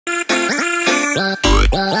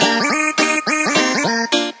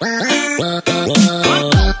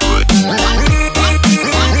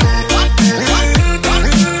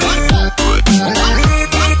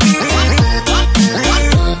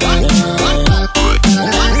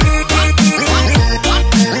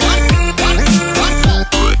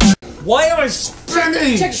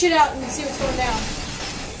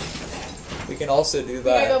also do We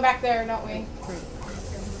gotta that. go back there, don't we?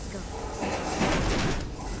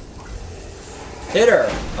 Hit her!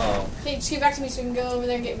 Oh. Okay, just get back to me so we can go over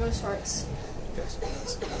there and get ghost farts.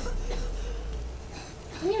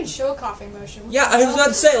 Didn't even show a coughing motion. What Yeah, the I was hell? about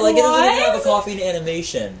to say, like, it doesn't even have a What? coughing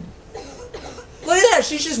animation. Look at that,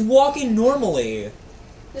 she's just walking normally.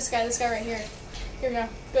 This guy right here. Here we go.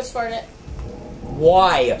 Ghost fart it.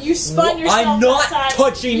 Why? You spun yourself. I'm not that time.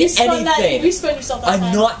 touching You spun anything. You spun yourself that I'm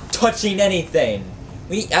time. not touching anything.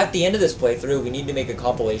 At the end of this playthrough, we need to make a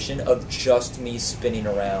compilation of just me spinning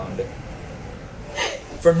around.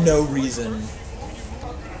 For no reason.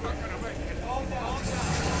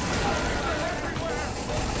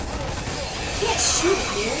 You can't shoot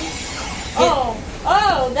it, dude.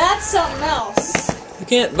 Oh, that's something else. You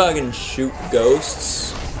can't fucking shoot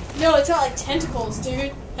ghosts. No, it's got like tentacles,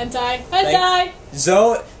 dude. Hentai.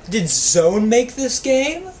 Did Zone make this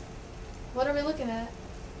game? What are we looking at?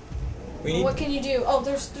 We need... What can you do? Oh,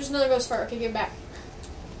 there's another ghost fart. Okay, give it back.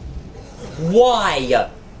 Why?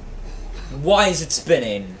 Why is it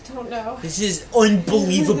spinning? Don't know. This is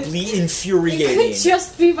unbelievably It infuriating. could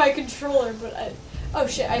just be my controller, but I... Oh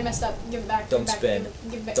shit, I messed up. Give it back. Don't give it back, spin.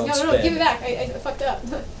 Give it back. Don't No, spin. give it back. I fucked up.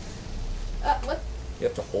 What? You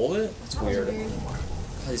have to hold it? That's That was weird. weird.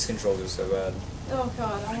 Oh, these controls are so bad. Oh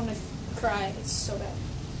god, I want to cry. It's so bad.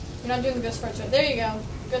 You're not doing the ghost farts right. There you go.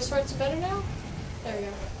 Ghost farts are better now? There we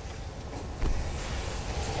go.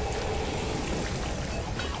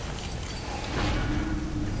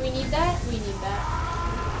 We need that? We need that.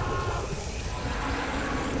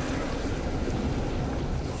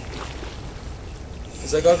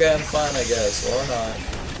 He's like, okay, I'm fine, I guess. Or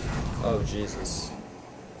not. Oh, Jesus.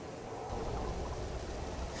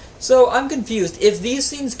 So, I'm confused. If these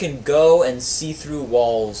things can go and see through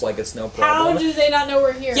walls like it's no problem... How do they not know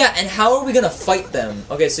we're here? Yeah, and how are we gonna fight them?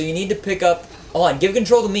 Okay, so you need to pick up... Hold on, give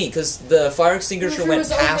control to me, because the fire extinguisher went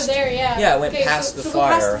past... over there, yeah. Yeah, it went Okay, past the so fire.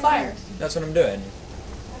 Go past the fire. That's what I'm doing.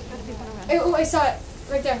 Oh, I saw it.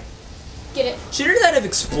 Right there. Get it. Shouldn't that have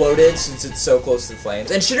exploded since it's so close to the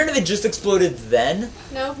flames? And shouldn't it have just exploded then?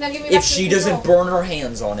 No, now give me back If the she control. doesn't burn her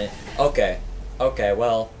hands on it. Okay. Okay,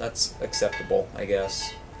 well, that's acceptable, I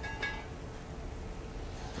guess.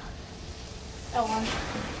 L1.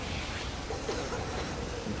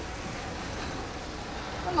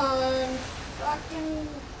 Come on. Fucking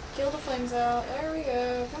kill the flames out. There we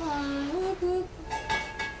go. Come on. Whoop, whoop.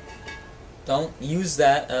 Don't use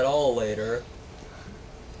that at all later.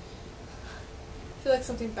 I feel like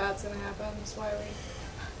something bad's gonna happen. That's why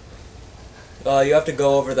we... You have to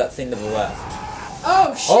go over that thing to the left.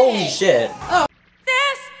 Oh, shit! Holy shit! Oh.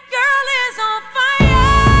 This girl is on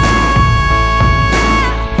fire.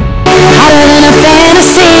 Hotter than a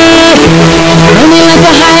fantasy. Only like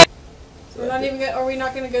a high. We're not even gonna... Are we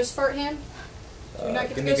not gonna ghost fart him? We're not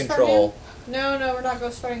Give gonna me ghost fart control. him? No, we're not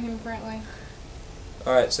ghost farting him apparently.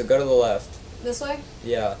 Alright, so go to the left. This way?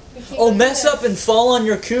 Yeah. We can't Oh, go mess there. up and fall on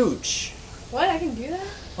your cooch! What? I can do that?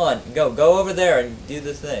 Hold on, go over there and do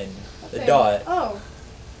the thing. The Okay. dot. Oh.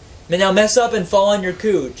 Now mess up and fall on your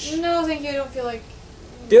cooch. No, thank you. I don't feel like...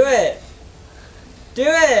 Do it! Do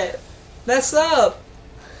it! Mess up!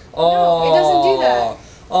 Oh, it doesn't do that.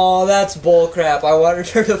 Oh, that's bullcrap. I wanted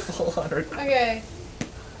her to fall on her... Okay.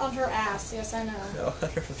 On her ass. Yes, I know. No, on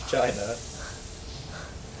her vagina.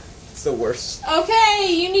 It's the worst. Okay,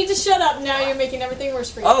 you need to shut up now. You're making everything worse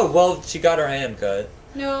for you. Oh, well, she got her hand cut.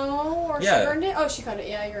 No, or Yeah. she burned it? Oh, she cut it.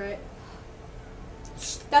 Yeah, you're right.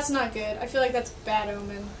 That's not good. I feel like that's bad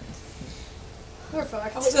omen. We're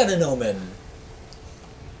fucked. How was that an omen?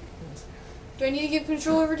 Do I need to give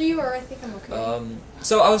control over to you, or I think I'm okay?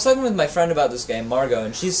 So I was talking with my friend about this game, Margot,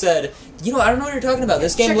 and she said, you know, I don't know what you're talking about.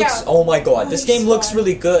 This game Check looks, out. oh my god, this Holy game looks squad.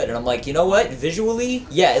 really good. And I'm like, you know what? Visually,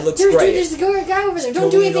 yeah, it looks Dude, great. there's a guy over there. It's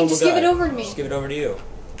Don't do totally anything. normal Just give guy. it over to me. Just give it over to you.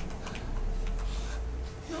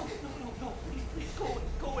 No, please,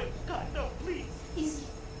 go away. God, no, please. Easy.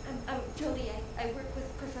 I'm Jodie. I work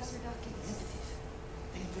with Professor Dawkins. Entities.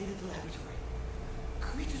 They invaded the laboratory.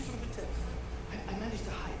 Creatures from the depths. I managed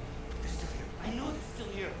to hide, but they're still here. I know they're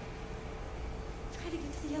still here. Try to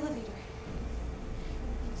get to the elevator.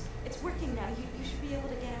 It's working now. You should be able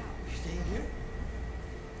to get out. You're staying here?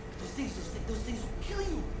 Those things will kill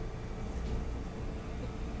you.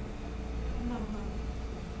 No.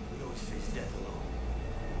 We always face death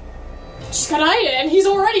alone. She's gonna hide it, and he's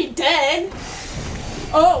already dead.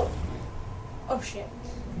 Oh. Oh shit.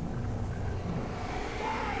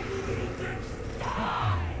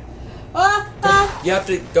 You have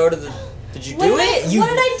to go to the... Did you What do did I- it? You, what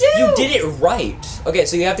did I do? You did it right. Okay,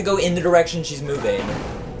 so you have to go in the direction she's moving.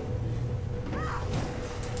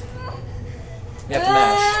 You have to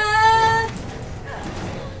mash.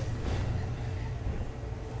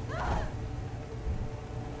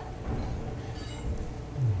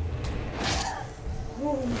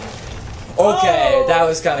 Okay, Oh. that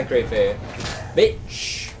was kind of creepy.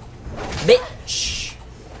 Bitch. Bitch.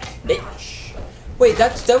 Bitch. Wait,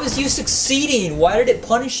 that was you succeeding. Why did it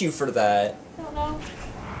punish you for that? I don't know.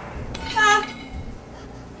 Ah!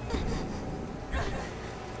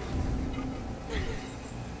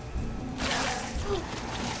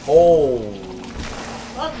 Oh.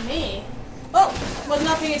 Love me. Oh, was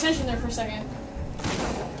not paying attention there for a second.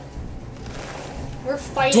 We're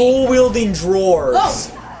fighting. Dual wielding drawers.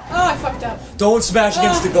 Oh, I fucked up. Don't smash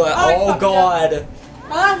against the glass. I Oh fucked god.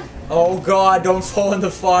 Huh? Oh god, don't fall in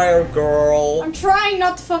the fire, girl. I'm trying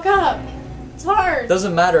not to fuck up. It's hard.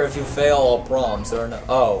 Doesn't matter if you fail all prompts or no.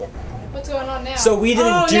 Oh. What's going on now? So we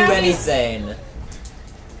didn't Oh, do now he's- anything.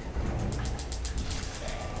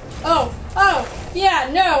 Oh, yeah,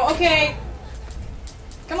 no, okay.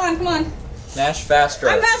 Come on. Mash faster.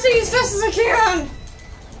 I'm mashing as fast as I can.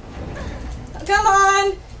 Come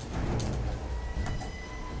on.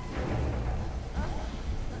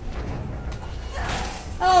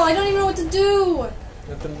 Oh, I don't even know what to do. You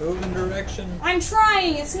have to move in direction. I'm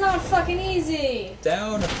trying. It's not fucking easy.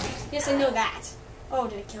 Down. Yes, I know that. Oh,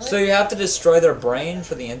 did I kill it? So you have to destroy their brain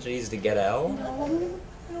for the entities to get out? No,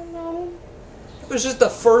 I don't know. It was just the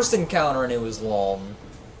first encounter and it was long.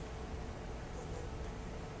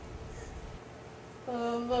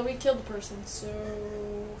 Well, we killed the person, so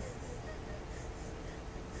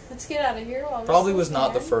let's get out of here. While Probably we was still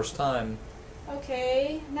not the can. first time.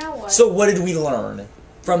 Okay, now what? So what did we learn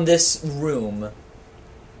from this room?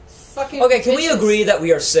 Fucking Okay, can we bitches. agree that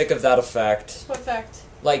we are sick of that effect? What fact?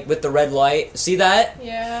 Like with the red light? See that?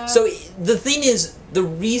 Yeah. So the thing is, the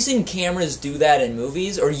reason cameras do that in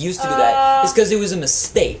movies, or used to do that, is because it was a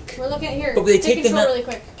mistake. We're looking at here. But they take them control out- really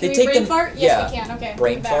quick. they Can we take brain them- fart? Yes, yeah. we can. Okay. Brain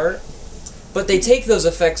bring it back. fart. But they take those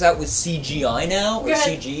effects out with CGI now, or Go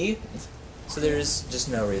ahead. CG. So there's just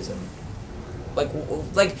no reason.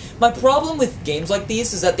 Like my problem with games like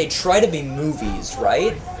these is that they try to be movies,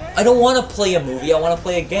 right? I don't want to play a movie. I want to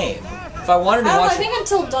play a game. If I wanted to I watch, think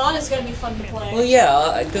Until Dawn is gonna be fun to play. well,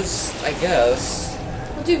 yeah, because I guess.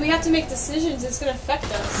 Well, dude, we have to make decisions. It's gonna affect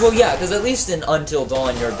us. Well, yeah, because at least in Until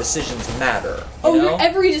Dawn, your decisions matter. Oh, You know?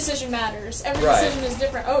 every decision matters. Every Right. decision is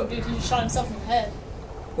different. Oh, dude, he shot himself in the head.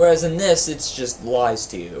 Whereas in this, it's just lies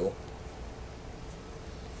to you.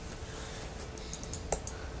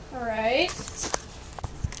 Alright.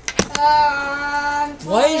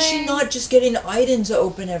 Why is she not just getting Aiden to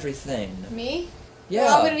open everything? Me? Yeah.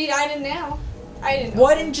 Well, I'm gonna need Aiden now. Aiden.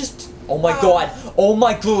 Why didn't just? Oh my god! Oh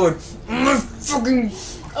my god! Fucking!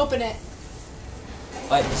 Open it.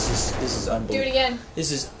 This is Do it unbelievable. again.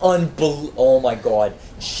 This is unbelievable. Oh my god!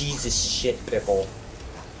 Jesus shit pickle.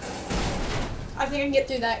 I think I can get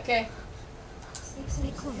through that. Okay.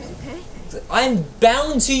 Stay close, okay? I'm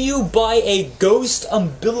bound to you by a ghost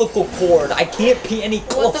umbilical cord. I can't be any What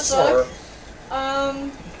the closer.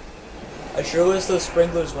 fuck? I sure wish those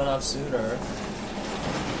sprinklers went off sooner.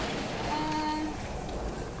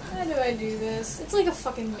 How do I do this? It's like a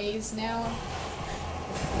fucking maze now.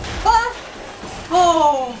 Ah!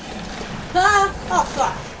 Oh! Ah! Oh,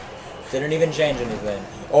 fuck. Didn't even change anything.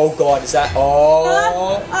 Oh god, is that?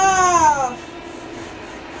 Oh! Ah!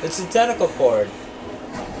 It's a tentacle cord.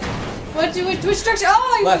 Which direction?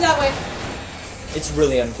 Oh, I Left. went that way. It's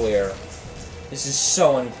really unclear. This is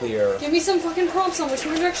so unclear. Give me some fucking prompts on which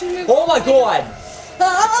direction to move. Oh my god!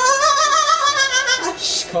 Ah!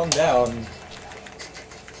 Shh, calm down.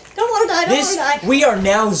 Don't want to die. Don't want to die. We are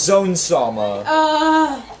now Zone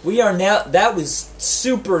Sama. We are now. That was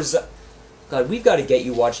super. God, we've got to get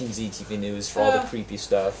you watching ZTV News for all the creepy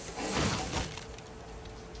stuff.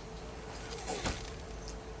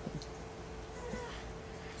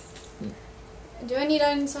 Do I need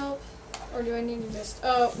Aiden's help? Or do I need to just...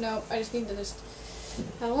 Oh, no. I just need to just...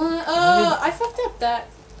 L1... I fucked up that.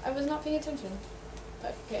 I was not paying attention.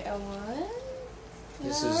 Okay, L1.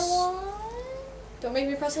 This is- L1. Don't make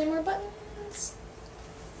me press any more buttons.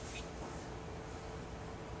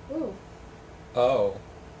 Ooh. Oh.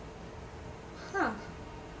 Huh.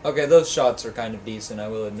 Okay, those shots are kind of decent, I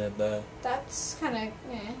will admit that. That's kind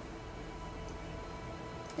of... eh.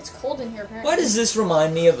 It's cold in here, apparently. Why does this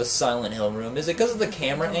remind me of a Silent Hill room? Is it because of the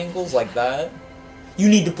camera angles like that? You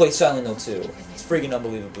need to play Silent Hill 2. It's freaking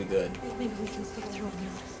unbelievably good. Maybe we can stick through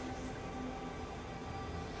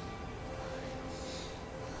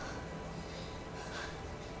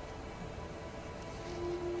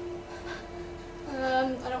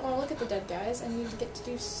on I don't want to look at the dead guys. I need to get to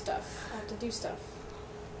do stuff. I have to do stuff.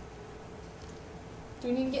 Do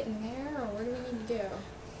we need to get in there, or where do we need to go?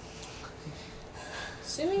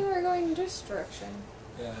 Assuming we're going this direction.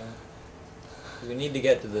 Yeah. We need to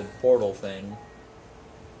get to the portal thing.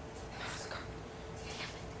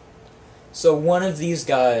 So one of these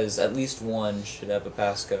guys, at least one, should have a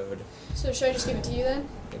passcode. So should I just give it to you then?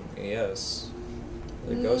 Yes.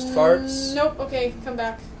 The ghost farts? Nope. Okay, come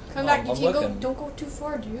back. Come Oh, back. You I'm can't go. looking. Don't go too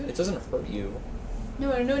far, dude. It doesn't hurt you.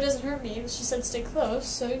 No, I know it doesn't hurt me. She said stay close,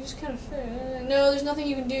 so you just kind of. No, there's nothing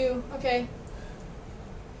you can do. Okay.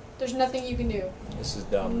 There's nothing you can do. This is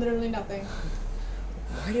dumb. Literally nothing.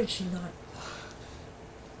 Why did she not?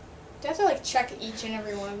 Do I have to like check each and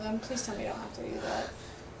every one of them? Please tell me I don't have to do that.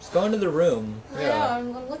 Just go into the room. I know,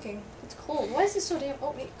 I'm looking. It's cold. Why is it so damn...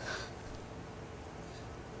 Oh, wait.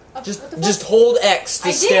 What the fuck? Just hold X to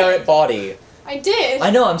I stare did. at body. I did! I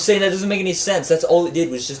know, I'm saying that doesn't make any sense. That's all it did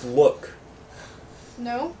was just look.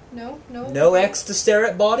 No. No X to stare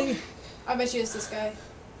at body? I bet you it's this guy.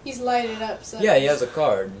 He's lighted up, so... Yeah, he has a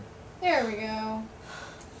card. There we go.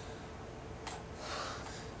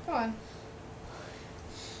 Come on.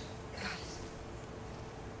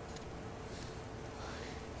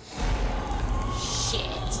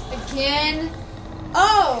 Shit. Again?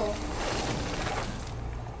 Oh!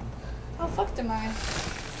 How fucked am I?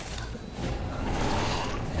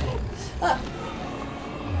 Ah.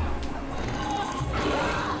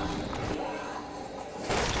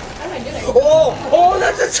 How do I do that? Oh,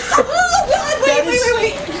 that's a... Oh god,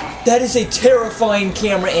 wait. That is a terrifying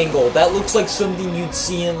camera angle. That looks like something you'd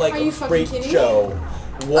see in like Are you a fucking great kidding me? show.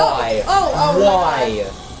 Why? Oh, Why?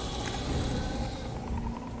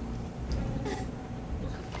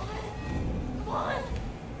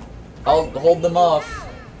 I'll hold them off.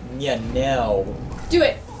 Yeah, now. Do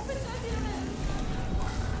it.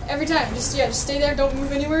 Every time. Just stay there, don't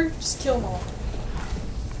move anywhere. Just kill them all.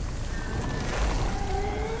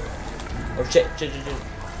 Oh shit.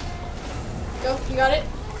 Go, you got it?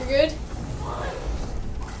 You're good?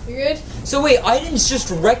 You're good? So wait, Aiden's just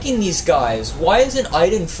wrecking these guys. Why isn't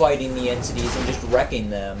Aiden fighting the entities and just wrecking I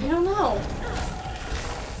them? don't know.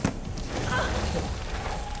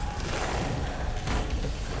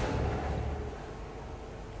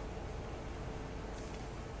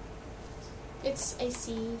 It's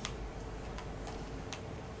AC.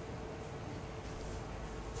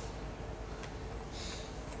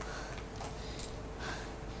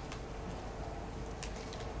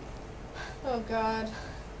 Oh god.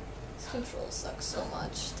 This control sucks so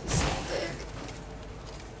much. This dick.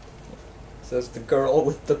 Says the girl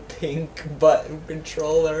with the pink button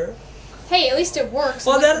controller. Hey, at least it works.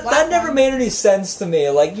 Well, unlike the that black never one. made any sense to me.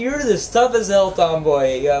 Like, you're this tough as hell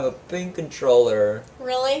tomboy, you have a pink controller.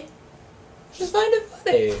 Really? Just find it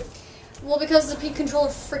funny. Well, because the pink controller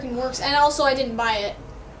freaking works, and also I didn't buy it.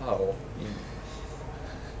 Oh.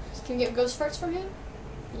 Can we get ghost farts from him?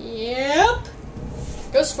 Yep.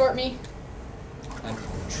 Ghost fart me.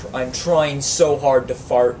 I'm trying so hard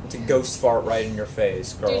to ghost fart right in your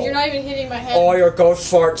face, girl. Dude, you're not even hitting my head. Oh, your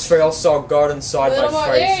ghost farts feel so good inside Little my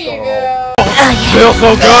more. face, There you girl. go. Feel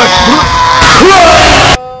so good.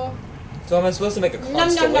 Oh. So am I supposed to make a Nom, nom, nom,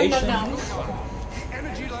 constellation? nom, nom.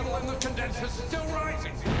 Energy level in the condenser is still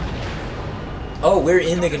rising. Oh, we're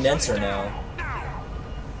in the condenser now.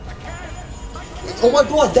 Oh my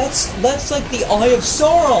god, that's like the Eye of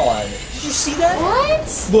Sauron. Did you see that?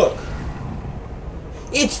 What? Look.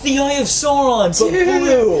 It's the Eye of Sauron, but Dude,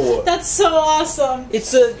 blue. that's so awesome.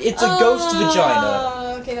 It's a ghost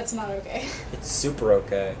vagina. Okay, that's not okay. It's super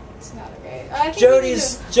okay. It's not okay. I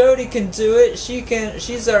think Jody can do it.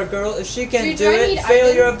 She's our girl. If she can Dude, do do I it, need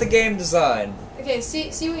failure Ivan? of the game design. Okay, see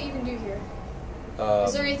what you can do here.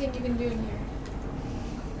 Is there anything you can do in here?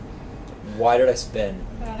 Why did I spin?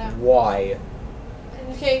 I don't know. Why?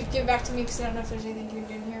 Okay, give it back to me because I don't know if there's anything you can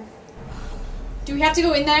do in here. Do we have to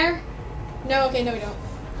go in there? No, okay, no we don't.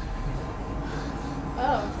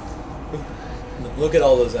 Oh. Look at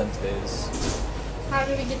all those entities. How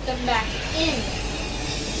do we get them back in?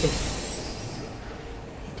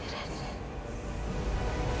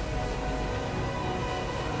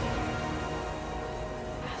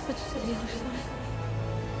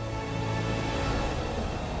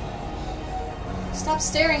 Stop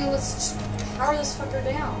staring and let's just power this fucker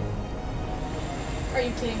down. Are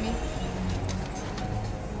you kidding me?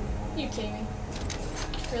 Are you kidding me?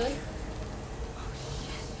 Really?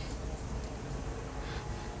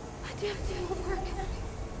 My damn thing won't work.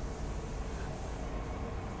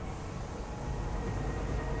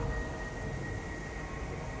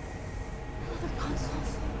 Another console.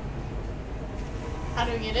 How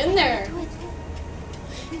do we get in there? Do it.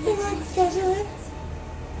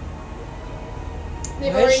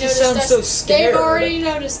 They've Why already does she noticed sound us. so scared? They've already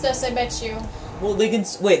noticed us, I bet you. Well, they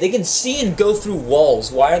can see and go through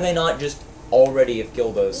walls. Why are they not just already have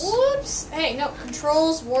killed us? Whoops! Hey, no,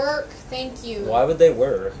 controls work. Thank you. Why would they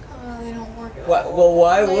work? They don't work at Why, all. well,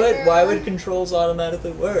 why Later. would controls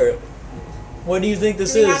automatically work? What do you think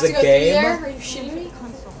this Do we is? have to A go through game? there? Are you shitting me?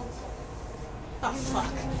 Console. Oh,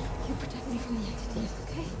 fuck. You protect me from the entities,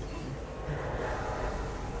 okay?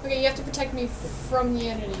 Okay, you have to protect me from the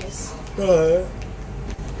entities.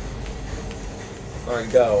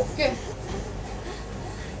 Alright, go. Good.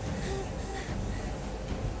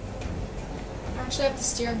 I actually have the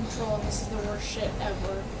steering control, and this is the worst shit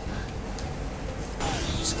ever.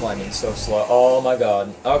 Just climbing so slow. Oh my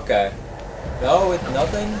god. Okay. No, it's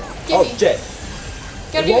nothing? Get Oh, me. shit.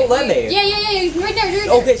 Gotta It do won't let me. Yeah, right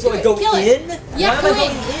there. Okay, so Do I it. go Kill it. in? Yeah, Why go am I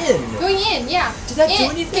going in? Going in, yeah. Did that do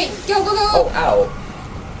In. anything? Okay, go. Oh, ow.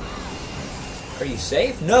 Are you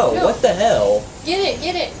safe? No, No. what the hell? Get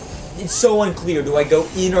it. It's so unclear. Do I go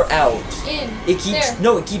in or out? In. It keeps There.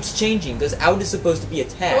 no, it keeps changing because out is supposed to be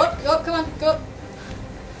attack. Go up, come on, go up.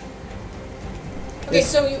 Okay, This-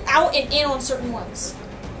 so you out and in on certain ones.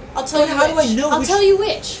 I'll tell But you how do which. I know I'll which- tell you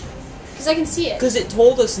which. Because I can see it. Because it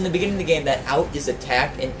told us in the beginning of the game that out is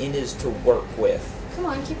attack and in is to work with. Come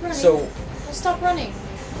on, keep running. So Don't stop running.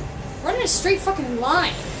 Run in a straight fucking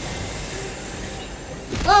line.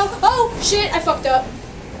 Oh, shit, I fucked up.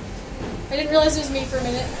 I didn't realize it was me for a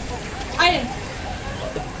minute. I didn't.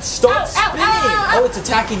 stop Ow, ow, spinning! ow, ow. Oh, it's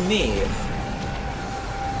attacking me.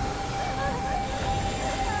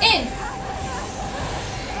 In.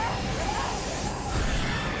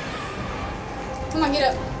 Come on, get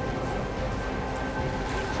up.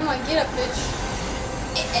 Come on, get up, bitch.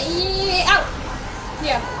 Out.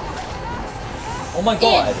 Yeah. Oh my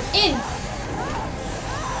god. In.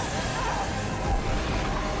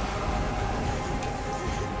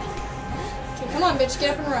 Okay, come on, bitch.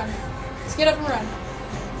 Get up and run. Let's get up and run.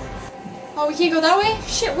 Oh, we can't go that way?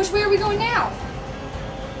 Shit, which way are we going now?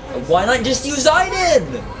 Why not just use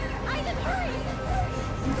Aiden?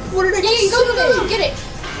 What did I Yeah, just go, say? get it.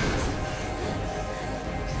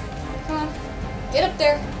 Come on. Get up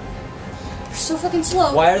there. You're so fucking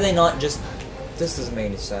slow. Why are they not just... This doesn't make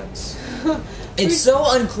any sense. It's so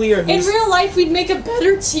unclear In who's... real life, we'd make a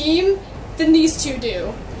better team than these two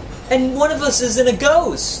do. And one of us isn't a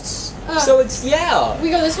ghost. Oh. So it's, yeah. We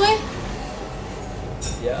go this way?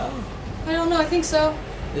 Yeah. I don't know, I think so.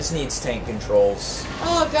 This needs tank controls.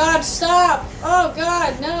 Oh god, stop! Oh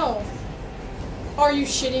god, no. Are you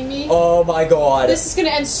shitting me? Oh my god. This is gonna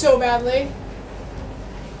end so badly.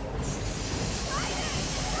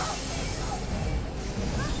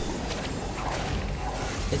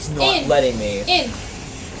 It's not In. letting me. In.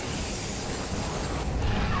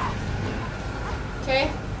 Okay.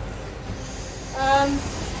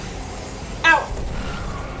 Out.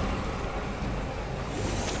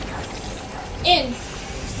 In.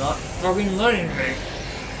 It's not fucking letting me.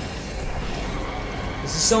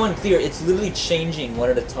 This is so unclear. It's literally changing one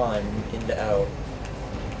at a time, in to out.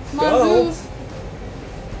 Come on, Go. move.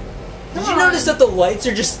 Did Come you on. notice that the lights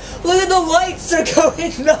are just... Look at the lights! They're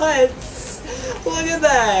going nuts! Look at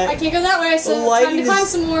that! I can't go that way, so The time to lighting climb is-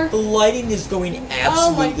 some more. The lighting is going Oh my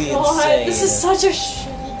absolutely god, insane. this is such a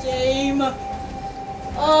shitty game.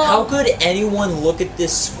 Oh. How could anyone look at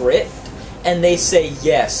this script and they say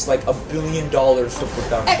yes, like $1 billion for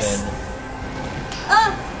production?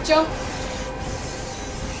 X. Jump.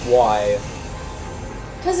 Why?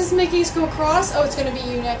 Because it's making us go across. Oh, it's gonna be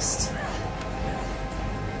you next.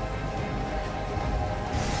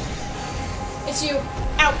 It's you.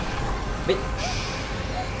 Out. But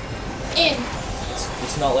In.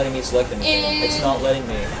 it's not letting me select anything. In. It's not letting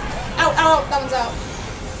me. Out, out. That one's out.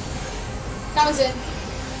 That one's in.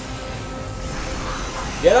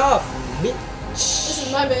 Get off, bitch! This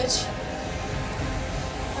is my bitch.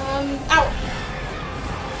 Out.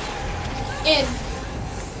 In.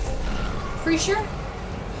 Pretty sure?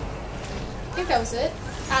 I think that was it.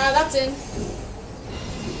 That's in.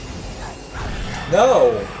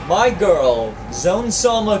 No! My girl! Zone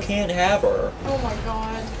Salma can't have her. Oh my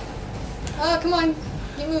god. Oh, come on.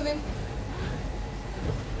 Get moving.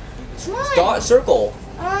 Come on. Dot, circle.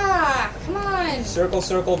 Come on. Circle,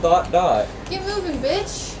 circle, dot, dot. Get moving,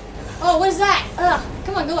 bitch. Oh, what is that?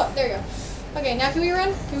 Come on, go up. There you go. Okay, now can we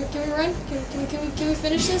run? Can we run? Can we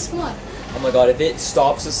finish this? Come on. Oh my god, if it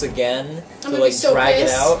stops us again to gonna be like so drag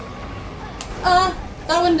pissed. it out.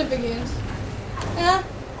 That wouldn't have begun. Yeah.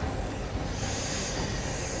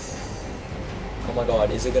 Oh my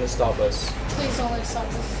god, is it gonna stop us? Please don't let it stop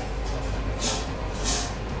us.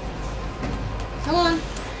 Come on.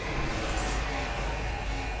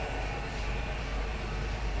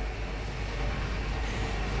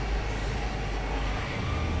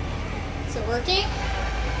 Is it working?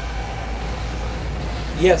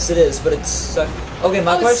 Yes, it is, but it's suck. Okay,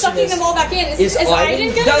 my It's question sucking is. them all back in. is Aiden-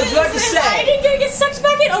 Aiden gonna That's what I was about to is say. Aiden gonna get sucked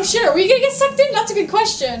back in? Oh shit, are we gonna get sucked in? That's a good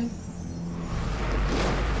question.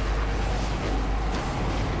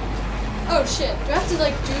 Oh shit, do I have to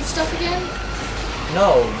like do stuff again?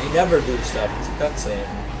 No, you never do stuff. It's a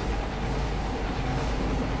cutscene.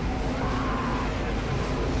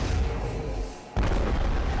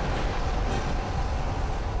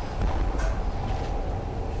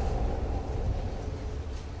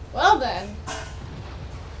 Well then.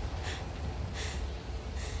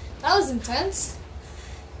 That was intense.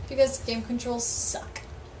 Because game controls suck.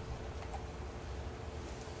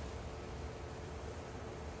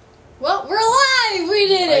 Well, we're alive! We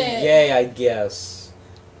did it! Yay, I guess.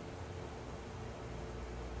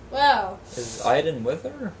 Wow. Is Aiden with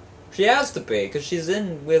her? She has to be, because she's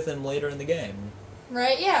in with him later in the game.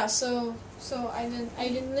 Right, yeah, so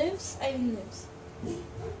Aiden lives? Aiden lives.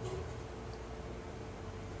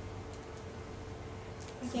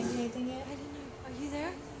 I can't do anything yet. I don't know. Are you there?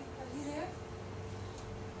 Are you there?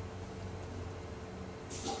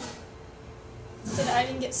 Did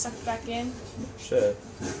Aiden get sucked back in? Shit.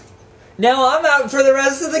 Now I'm out for the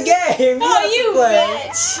rest of the game! Oh, you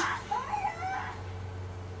bitch!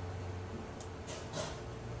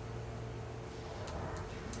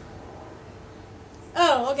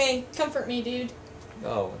 Oh, okay. Comfort me, dude.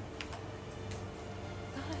 Oh.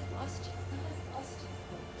 I thought I lost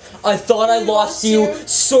you. I thought I lost you,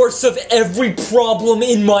 source of every problem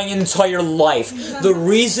in my entire life. The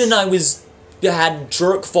reason I had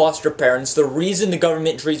jerk foster parents, the reason the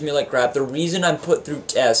government treats me like crap, the reason I'm put through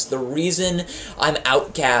tests, the reason I'm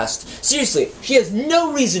outcast. Seriously, she has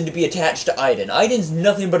no reason to be attached to Aiden. Aiden's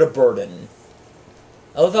nothing but a burden.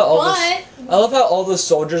 I love how all the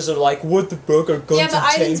soldiers are like, what the fuck are guns Yeah, but and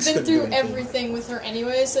Aiden's tanks been gonna through do? everything with her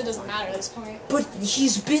anyway, so it doesn't matter at this point. But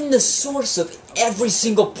he's been the source of every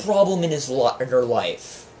single problem in in her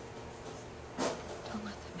life. Don't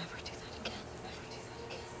let them ever do that again. Never do that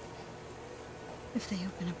again. If they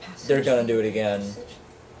open a passage, They're gonna do it again. there'll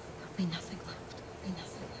be nothing left. Be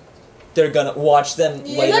nothing left. They're gonna watch them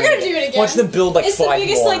Yeah, later. they're gonna do it again. Watch them build like It's 5 the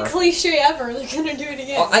biggest more. like cliche ever. They're gonna do it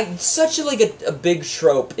again. Such a big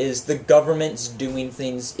trope is the government's doing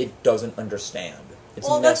things it doesn't understand. It's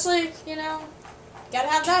Well, that's like, you know, gotta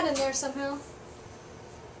have that in there somehow.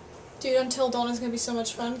 Dude, Until Dawn is gonna be so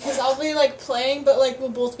much fun, because I'll be, like, playing, but, like, we'll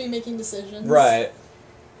both be making decisions. right.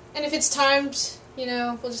 And if it's timed, you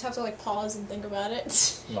know, we'll just have to, like, pause and think about it.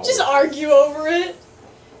 No. Just argue over it.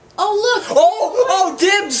 Oh, look! Oh,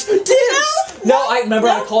 dibs! Dibs! No, I remember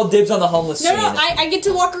I called dibs on the homeless No, scene. no, I get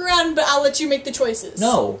to walk around, but I'll let you make the choices.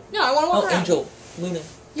 No. No, I want to walk Oh, around. Angel, Luna.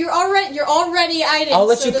 You're already Aiden. I'll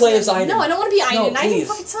let so you it play doesn't as matter. Aiden. No, I don't want to be Aiden. No, Aiden please.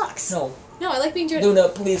 fucking sucks. No. No, I like being Jordan. Luna,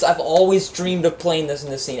 please, I've always dreamed of playing this in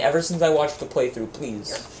this scene, ever since I watched the playthrough, please.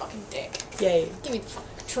 You're a fucking dick. Yay. Give me the fucking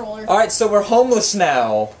controller. Alright, so we're homeless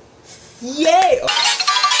now. Yay!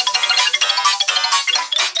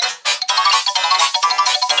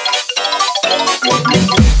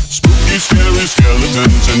 Spooky, scary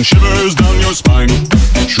skeletons and shivers down your spine.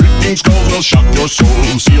 Shrieking skulls will shock your soul,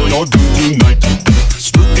 seal your doom tonight.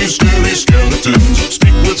 Spooky, scary skeletons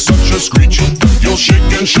speak with such a screech. You'll shake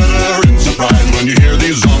and shudder in surprise when you hear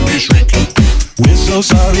these zombies shriek. We're so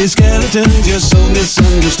sorry, skeletons, you're so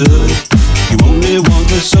misunderstood. You only want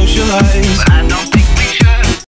to socialize, I don't think